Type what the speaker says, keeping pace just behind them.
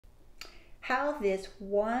how this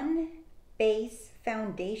one base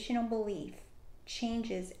foundational belief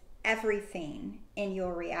changes everything in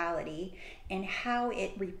your reality, and how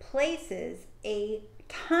it replaces a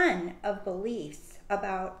ton of beliefs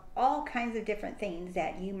about all kinds of different things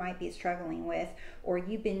that you might be struggling with, or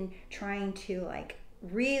you've been trying to like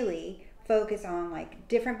really focus on like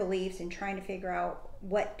different beliefs and trying to figure out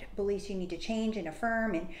what beliefs you need to change and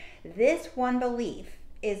affirm. And this one belief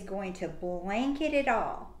is going to blanket it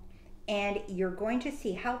all, and you're going to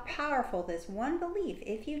see how powerful this one belief,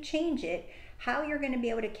 if you change it, how you're going to be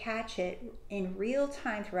able to catch it in real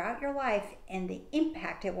time throughout your life, and the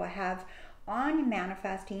impact it will have on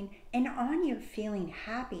manifesting and on you feeling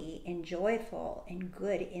happy and joyful and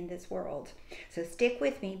good in this world. So stick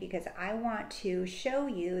with me, because I want to show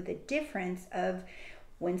you the difference of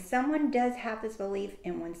when someone does have this belief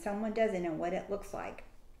and when someone doesn't, and what it looks like.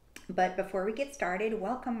 But before we get started,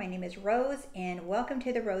 welcome. My name is Rose, and welcome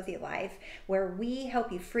to The Rosey Life, where we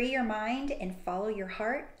help you free your mind and follow your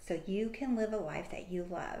heart so you can live a life that you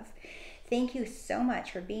love. Thank you so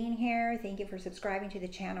much for being here. Thank you for subscribing to the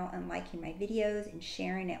channel and liking my videos and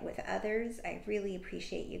sharing it with others. I really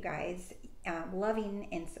appreciate you guys loving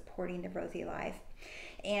and supporting The Rosey Life.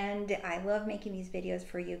 And I love making these videos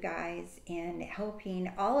for you guys and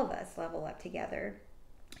helping all of us level up together.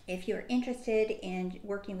 If you're interested in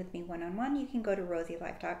working with me one-on-one, you can go to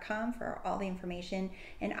TheRoseyLife.com for all the information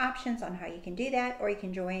and options on how you can do that, or you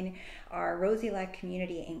can join our Rosey Life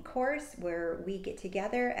community and course, where we get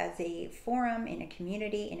together as a forum in a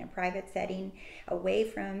community in a private setting away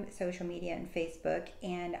from social media and Facebook,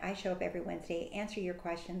 and I show up every Wednesday, answer your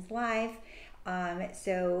questions live,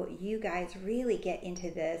 so you guys really get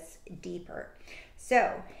into this deeper.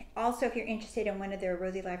 So also, if you're interested in one of their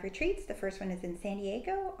Rosey Life retreats, the first one is in San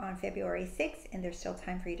Diego on February 6th, and there's still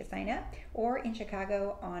time for you to sign up, or in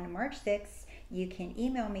Chicago on March 6th. You can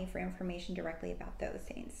email me for information directly about those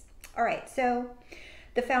things. All right, so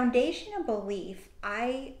the foundational belief,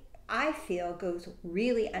 I feel, goes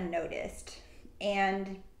really unnoticed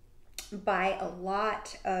and by a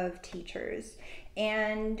lot of teachers,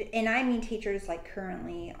 and I mean teachers like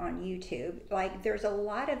currently on YouTube. Like, there's a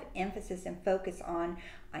lot of emphasis and focus on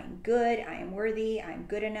I'm good, I am worthy, I'm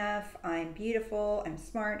good enough, I'm beautiful, I'm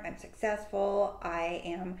smart, I'm successful, I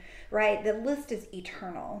am right. The list is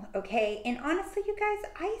eternal, okay? And honestly, you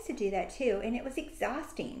guys, I used to do that too, and it was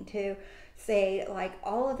exhausting to say like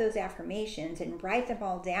all of those affirmations and write them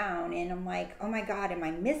all down, and I'm like, oh my God, am I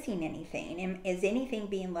missing anything? Is anything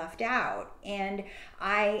being left out? And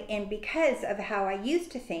because of how I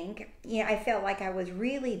used to think, you know, I felt like I was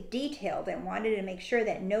really detailed and wanted to make sure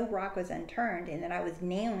that no rock was unturned, and that I was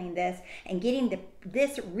nailing this and getting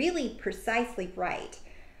this really precisely right.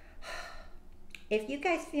 If you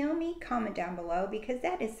guys feel me, comment down below, because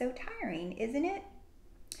that is so tiring, isn't it?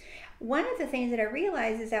 One of the things that I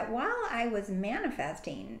realized is that while I was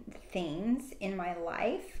manifesting things in my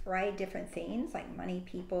life, right, different things like money,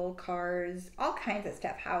 people, cars, all kinds of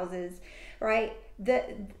stuff, houses, right,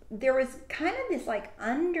 there was kind of this like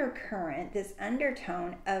undercurrent, this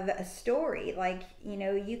undertone of a story. Like, you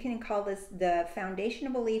know, you can call this the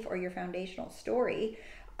foundational belief or your foundational story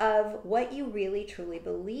of what you really truly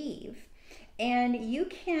believe. And you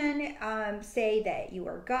can say that you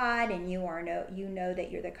are God, and you know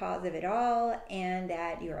that you're the cause of it all, and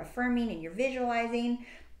that you're affirming and you're visualizing.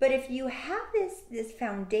 But if you have this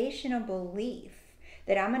foundational belief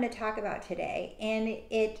that I'm going to talk about today, and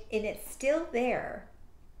it's still there,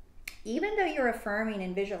 even though you're affirming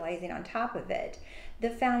and visualizing on top of it,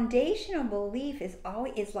 the foundational belief is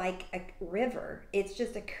always like a river. It's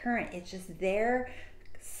just a current. It's just there,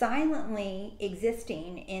 silently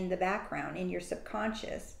existing in the background, in your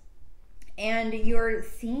subconscious, and you're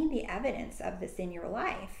seeing the evidence of this in your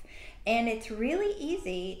life. And it's really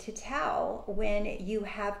easy to tell when you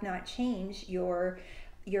have not changed your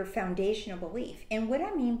foundational belief. And what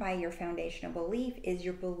I mean by your foundational belief is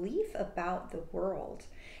your belief about the world,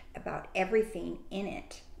 about everything in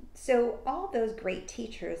it. So all those great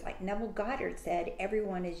teachers like Neville Goddard said,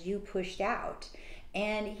 everyone is you pushed out.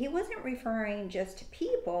 And he wasn't referring just to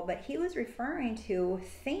people, but he was referring to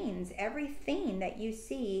things. Everything that you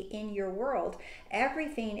see in your world,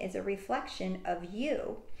 everything is a reflection of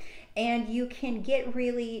you. And you can get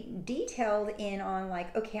really detailed in on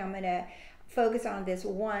like, okay, I'm going to focus on this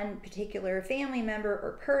one particular family member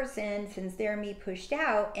or person since they're me pushed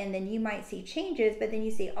out, and then you might see changes, but then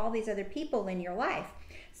you see all these other people in your life.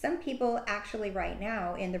 Some people actually right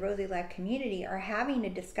now in the Rosey Life community are having a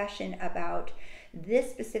discussion about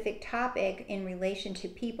this specific topic in relation to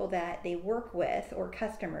people that they work with, or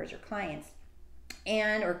customers or clients.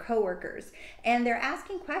 and or coworkers, and they're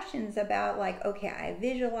asking questions about like, okay, I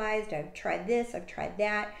visualized, I've tried this, I've tried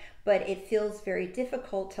that, but it feels very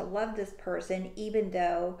difficult to love this person even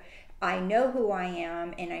though I know who I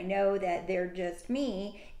am and I know that they're just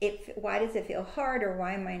me. Why does it feel hard, or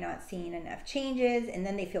why am I not seeing enough changes? And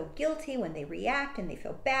then they feel guilty when they react and they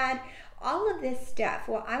feel bad. All of this stuff.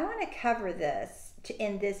 Well, I want to cover this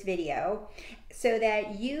in this video so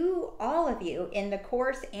that you, all of you in the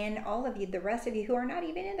course, and all of you, the rest of you who are not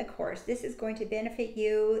even in the course, this is going to benefit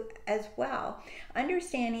you as well.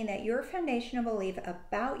 Understanding that your foundational belief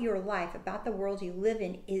about your life, about the world you live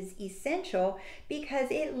in, is essential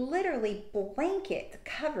because it literally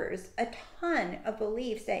covers a ton of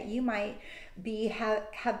beliefs that you might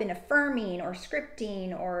have been affirming or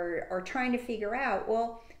scripting or trying to figure out.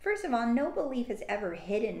 Well, first of all, no belief is ever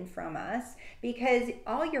hidden from us because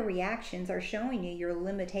all your reactions are showing you your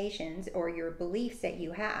limitations or your beliefs that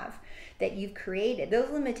you have, that you've created. Those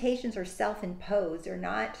limitations are self-imposed. They're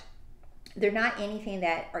not anything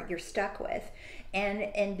that you're stuck with.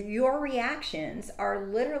 And your reactions are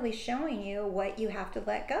literally showing you what you have to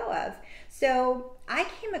let go of. So I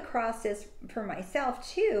came across this for myself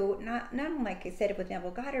too, not like I said with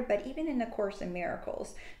Neville Goddard, but even in the Course in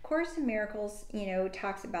Miracles. Course in Miracles,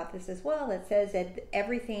 talks about this as well. It says that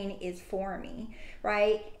everything is for me,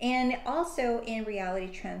 right? And also in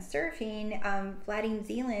Reality Transurfing, Vladimir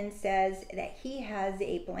Zeland says that he has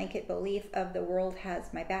a blanket belief of the world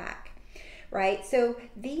has my back. Right? So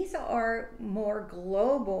these are more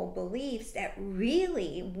global beliefs that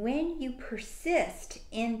really, when you persist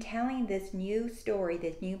in telling this new story,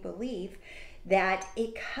 this new belief, that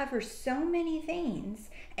it covers so many things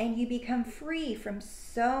and you become free from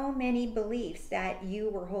so many beliefs that you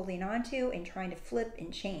were holding on to and trying to flip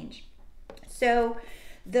and change. So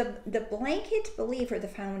the blanket belief, or the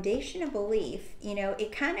foundational belief,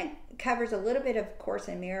 it kind of covers a little bit of Course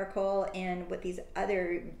in Miracle and what these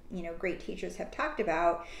other, great teachers have talked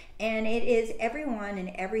about. And it is everyone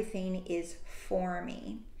and everything is for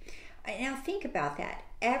me. Now think about that.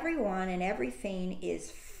 Everyone and everything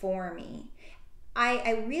is for me.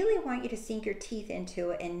 I really want you to sink your teeth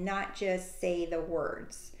into it and not just say the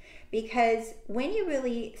words. Because when you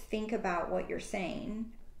really think about what you're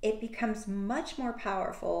saying, it becomes much more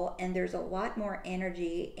powerful, and there's a lot more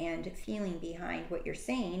energy and feeling behind what you're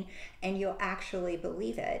saying, and you'll actually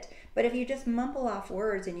believe it. But if you just mumble off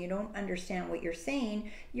words and you don't understand what you're saying,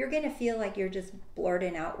 you're going to feel like you're just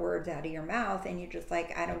blurting out words out of your mouth, and you're just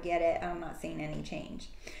like, I don't get it, I'm not seeing any change.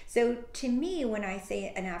 So to me, when I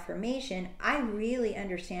say an affirmation, I really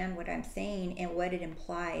understand what I'm saying and what it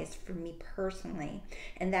implies for me personally.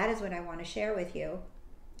 And that is what I want to share with you.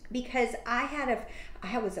 Because I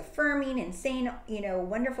was affirming and saying,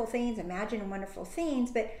 wonderful things, imagining wonderful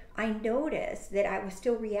things, but I noticed that I was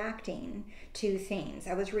still reacting to things.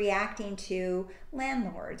 I was reacting to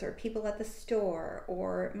landlords or people at the store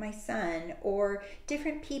or my son or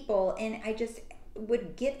different people, and I just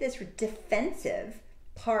would get this defensive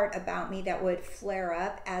part about me that would flare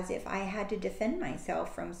up as if I had to defend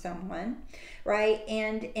myself from someone, right?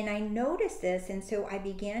 And I noticed this, and so I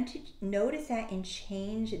began to notice that and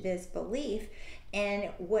change this belief.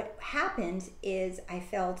 And what happened is I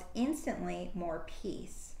felt instantly more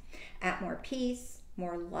peace,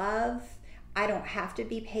 more love. I don't have to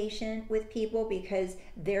be patient with people because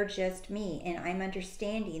they're just me, and I'm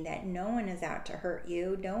understanding that no one is out to hurt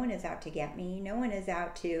you, no one is out to get me, no one is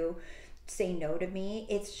out to say no to me.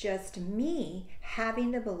 It's just me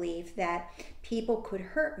having the belief that people could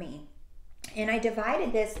hurt me. And I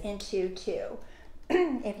divided this into two,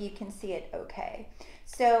 if you can see it okay.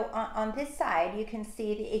 So on this side, you can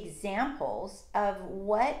see the examples of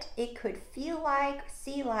what it could feel like,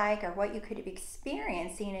 see like, or what you could be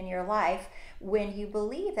experiencing in your life when you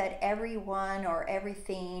believe that everyone or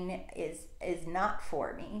everything is not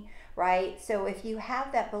for me, right? So if you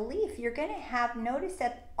have that belief, you're going to notice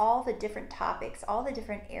that all the different topics, all the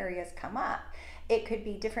different areas come up. It could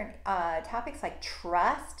be different topics like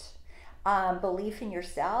trust, belief in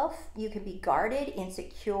yourself. You can be guarded,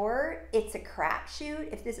 insecure. It's a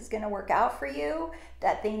crapshoot if this is going to work out for you,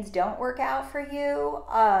 that things don't work out for you.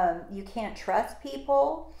 You can't trust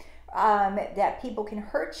people, that people can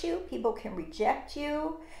hurt you, people can reject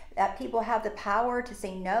you, that people have the power to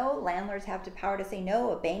say no. Landlords have the power to say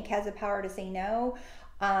no. A bank has the power to say no.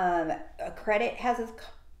 A credit has a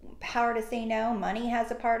power to say no. Money has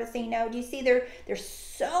the power to say no. Do you see there's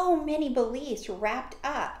so many beliefs wrapped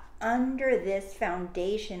up under this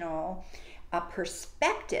foundational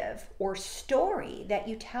perspective or story that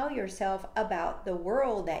you tell yourself about the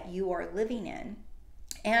world that you are living in.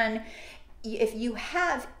 And if you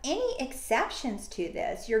have any exceptions to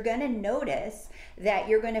this, you're going to notice that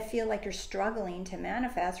you're going to feel like you're struggling to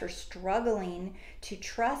manifest or struggling to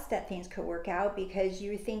trust that things could work out because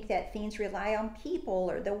you think that things rely on people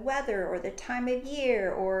or the weather or the time of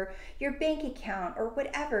year or your bank account or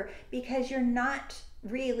whatever, because you're not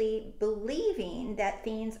really believing that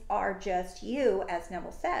things are just you, as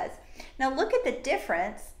Neville says. Now look at the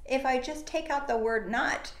difference. If I just take out the word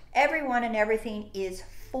not, everyone and everything is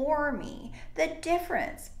for me. The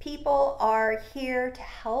difference, people are here to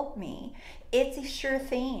help me. It's a sure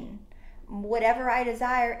thing. Whatever I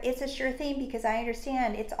desire, it's a sure thing because I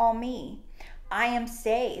understand it's all me. I am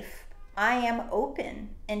safe. I am open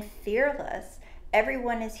and fearless.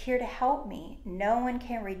 Everyone is here to help me. No one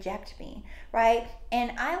can reject me, right?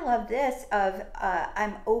 And I love this of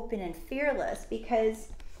I'm open and fearless, because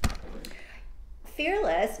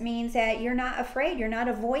fearless means that you're not afraid. You're not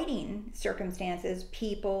avoiding circumstances,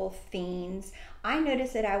 people, things. I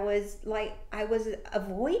noticed that I was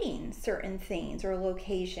avoiding certain things or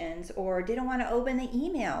locations, or didn't want to open the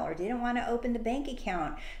email, or didn't want to open the bank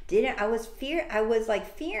account. I was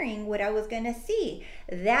fearing what I was going to see.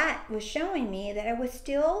 That was showing me that I was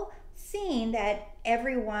still seeing that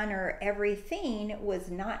everyone or everything was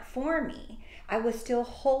not for me. I was still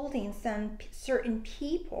holding some certain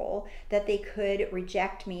people that they could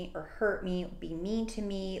reject me or hurt me, be mean to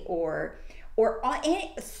me, or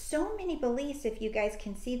so many beliefs, if you guys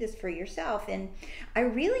can see this for yourself. And I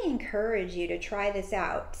really encourage you to try this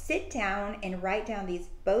out. Sit down and write down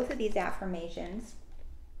both of these affirmations.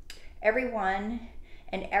 Everyone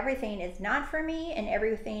and everything is not for me, and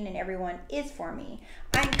everything and everyone is for me.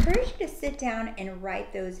 I encourage you to sit down and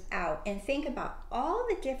write those out and think about all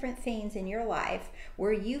the different things in your life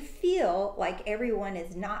where you feel like everyone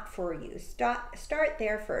is not for you. Start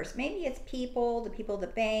there first. Maybe it's people, the people at the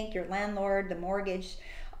bank, your landlord, the mortgage,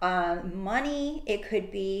 money. It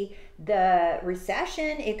could be the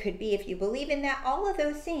recession. It could be, if you believe in that, all of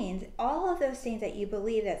those things that you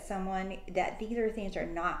believe that these are things are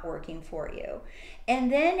not working for you.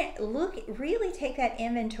 And then really take that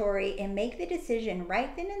inventory and make the decision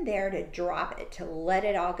right then and there to drop it, to let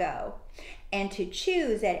it all go, and to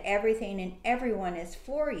choose that everything and everyone is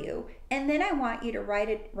for you. And then I want you to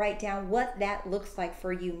write down what that looks like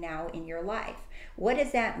for you now in your life. What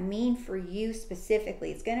does that mean for you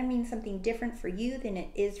specifically? It's going to mean something different for you than it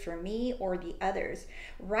is for me or the others.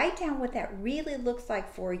 Write down what that really looks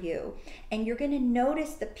like for you. And you're going to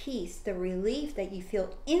notice the peace, the relief that you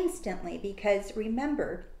feel instantly, because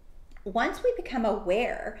remember, once we become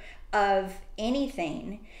aware of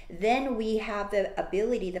anything, then we have the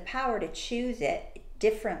ability, the power to choose it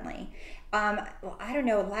differently. I don't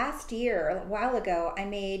know, last year, a while ago, I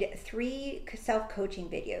made 3 self-coaching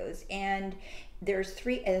videos, and there's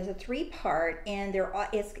a 3-part, and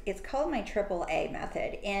it's called my AAA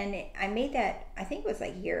method. And I made that, I think it was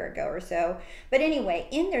like a year ago or so. But anyway,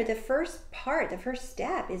 in there, the first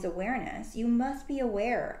step is awareness. You must be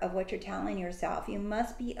aware of what you're telling yourself. You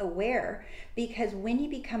must be aware, because when you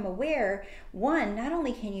become aware, one, not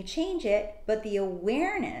only can you change it, but the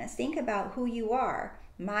awareness, think about who you are.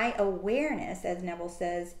 My awareness, as Neville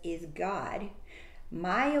says, is God.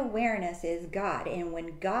 My awareness is God. And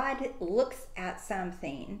when God looks at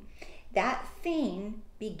something, that thing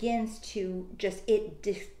begins to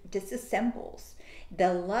disassembles.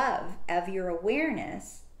 The love of your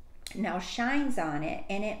awareness now shines on it,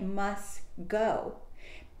 and it must go.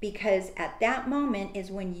 Because at that moment is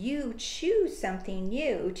when you choose something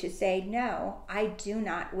new, to say, no, I do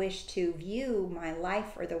not wish to view my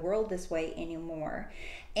life or the world this way anymore.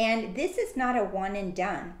 And this is not a one and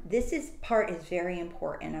done. This part is very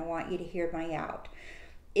important. I want you to hear my out.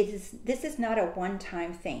 This is not a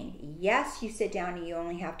one-time thing. Yes, you sit down and you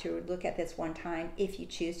only have to look at this one time if you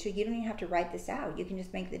choose to. You don't even have to write this out. You can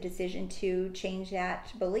just make the decision to change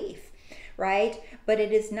that belief, right? But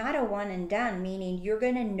it is not a one and done, meaning you're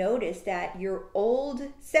going to notice that your old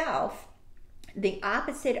self, the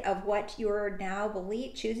opposite of what you're now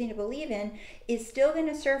choosing to believe in, is still going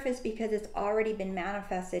to surface, because it's already been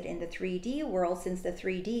manifested in the 3D world, since the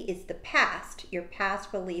 3D is the past, your past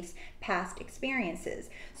beliefs, past experiences.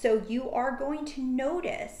 So you are going to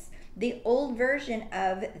notice the old version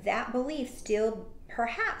of that belief still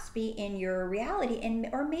perhaps be in your reality,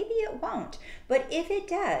 or maybe it won't. But if it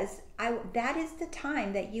does, that is the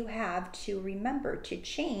time that you have to remember to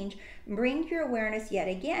change, bring your awareness yet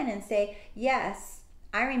again and say, yes,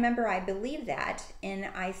 I remember I believe that, and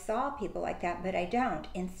I saw people like that, but I don't.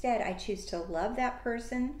 Instead, I choose to love that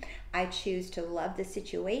person. I choose to love the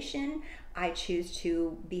situation. I choose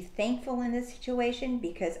to be thankful in this situation,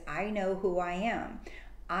 because I know who I am.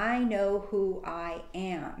 I know who I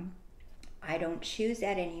am. I don't choose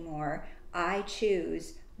that anymore. I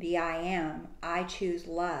choose the I am. I choose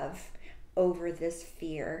love over this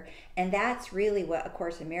fear. And that's really what A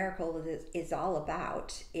Course in Miracles is all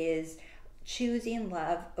about, is choosing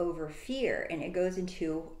love over fear. And it goes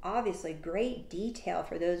into obviously great detail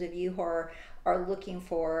for those of you who are looking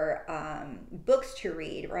for books to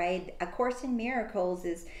read, right? A Course in Miracles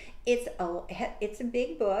it's a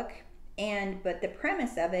big book, but the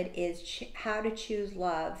premise of it is how to choose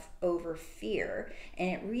love over fear,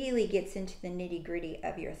 and it really gets into the nitty gritty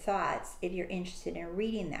of your thoughts if you're interested in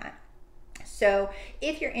reading that. So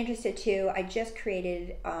if you're interested too, I just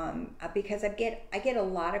created because I get a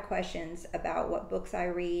lot of questions about what books I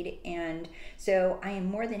read, and so I am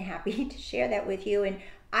more than happy to share that with you. And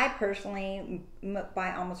I personally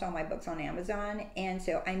buy almost all my books on Amazon, and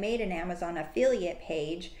so I made an Amazon affiliate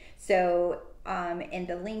page. So and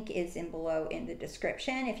the link is below in the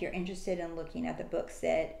description if you're interested in looking at the books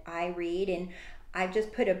that I read. And I've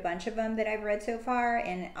just put a bunch of them that I've read so far,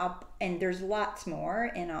 and there's lots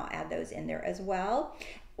more, and I'll add those in there as well.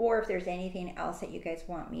 Or if there's anything else that you guys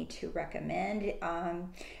want me to recommend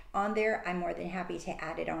on there, I'm more than happy to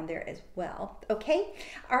add it on there as well. Okay?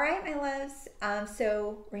 All right, my loves.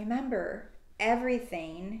 So remember,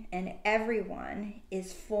 everything and everyone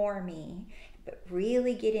is for me, but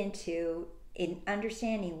really get into in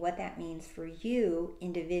understanding what that means for you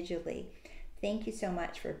individually. Thank you so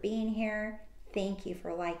much for being here. Thank you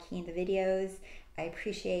for liking the videos. I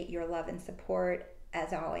appreciate your love and support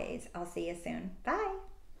as always. I'll see you soon. Bye.